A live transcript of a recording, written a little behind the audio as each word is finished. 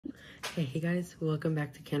Hey guys, welcome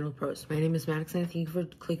back to Candle Pros. My name is Maddox and thank you for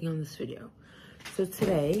clicking on this video. So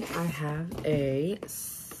today I have a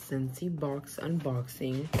Scentsy box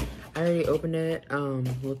unboxing. I already opened it,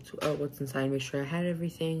 looked at what's inside, make sure I had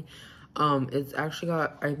everything. It's actually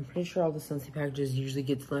got, I'm pretty sure all the Scentsy packages usually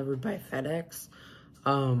get delivered by FedEx.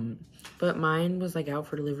 But mine was like out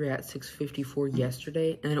for delivery at 6:54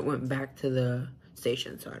 yesterday and then it went back to the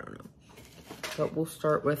station, so I don't know. But we'll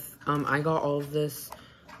start with, I got all of this.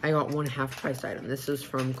 I got one half-price item. This is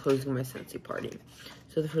from closing my Scentsy party.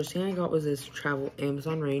 So the first thing I got was this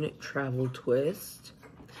Amazon Rain Travel Twist.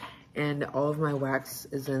 And all of my wax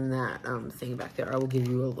is in that thing back there. I will give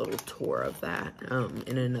you a little tour of that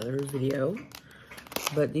in another video.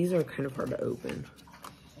 But these are kind of hard to open.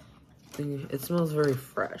 It smells very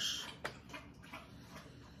fresh.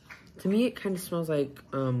 To me, it kind of smells like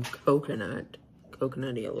coconutty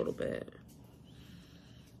a little bit.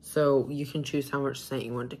 So you can choose how much scent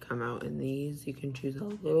you want to come out in these. You can choose a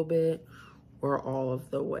little bit or all of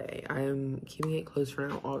the way. I am keeping it closed for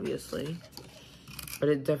now, obviously. But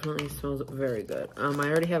it definitely smells very good. I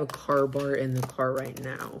already have a car bar in the car right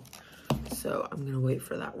now. So I'm going to wait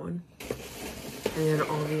for that one. And then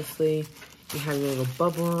obviously you have your little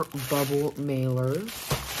bubble mailer.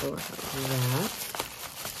 So I have that.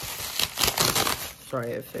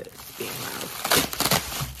 Sorry if it's being loud.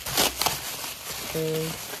 Okay.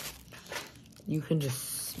 You can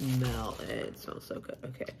just smell it. It smells so good.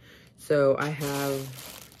 Okay. So I have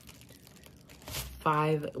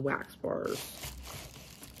 5 wax bars.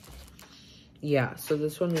 Yeah, so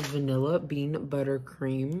this one is vanilla bean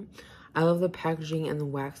buttercream. I love the packaging and the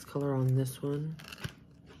wax color on this one.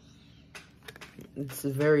 It's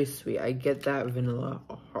very sweet. I get that vanilla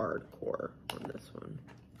hardcore on this one.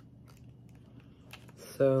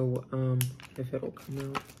 So, if it'll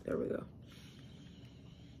come out, there we go.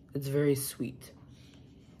 It's very sweet.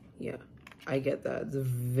 Yeah, I get that. It's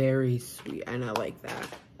very sweet, and I like that.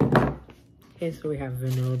 Okay, so we have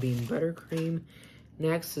vanilla bean buttercream.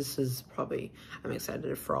 Next, this is probably, I'm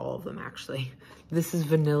excited for all of them, actually. This is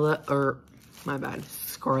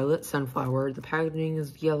Scarlet Sunflower. The packaging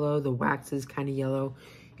is yellow. The wax is kind of yellow.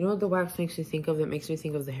 You know what the wax makes me think of? It makes me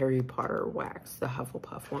think of the Harry Potter wax, the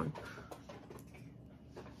Hufflepuff one.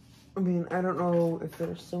 I mean, I don't know if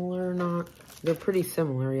they're similar or not. They're pretty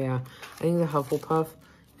similar, yeah. I think the Hufflepuff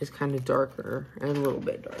is kind of darker and a little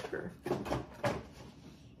bit darker.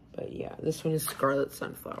 But yeah, this one is Scarlet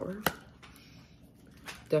Sunflower.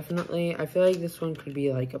 Definitely, I feel like this one could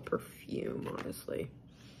be like a perfume, honestly.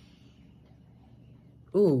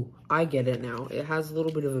 Ooh, I get it now. It has a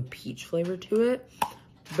little bit of a peach flavor to it,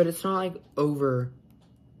 but it's not like over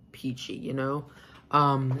peachy, you know?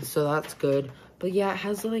 So that's good. But yeah, it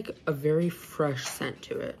has like a very fresh scent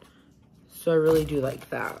to it. So I really do like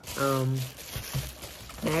that.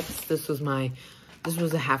 Next, this was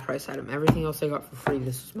a half price item. Everything else I got for free,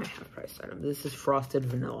 this was my half price item. This is Frosted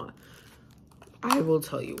Vanilla. I will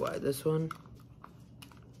tell you what, this one,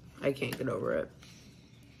 I can't get over it.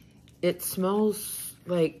 It smells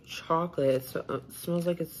like chocolate. It smells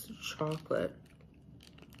like it's chocolate.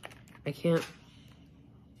 I can't.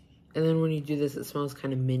 And then when you do this, it smells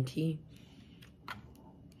kind of minty.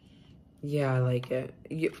 Yeah, I like it.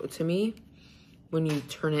 To me, when you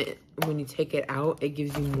take it out, it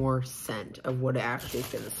gives you more scent of what it actually is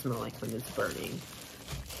going to smell like when it's burning.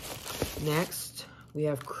 Next, we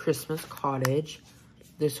have Christmas Cottage.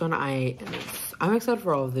 This one, I'm excited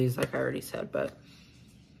for all of these, like I already said, but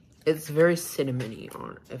it's very cinnamony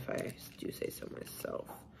if I do say so myself.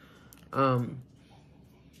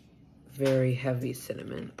 Very heavy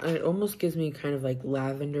cinnamon. It almost gives me kind of like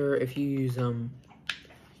lavender. If you use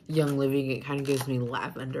Young Living, it kind of gives me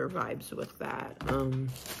lavender vibes with that.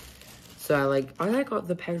 So I like all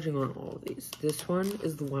the packaging on all of these. This one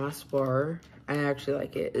is the last bar. I actually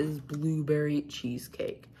like it. It is blueberry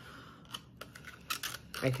cheesecake.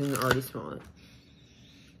 I can already smell it.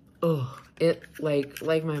 Oh, it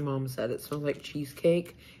like my mom said, it smells like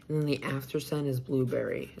cheesecake, and then the after scent is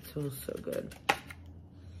blueberry. It smells so good.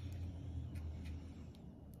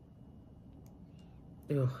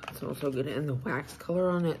 Oh, it smells so good. And the wax color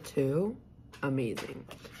on it too, amazing.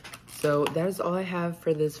 So that is all I have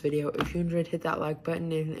for this video. If you enjoyed, hit that like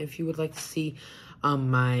button. And if you would like to see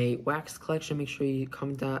my wax collection, make sure you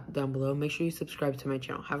comment down below. Make sure you subscribe to my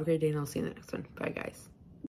channel. Have a great day and I'll see you in the next one. Bye guys.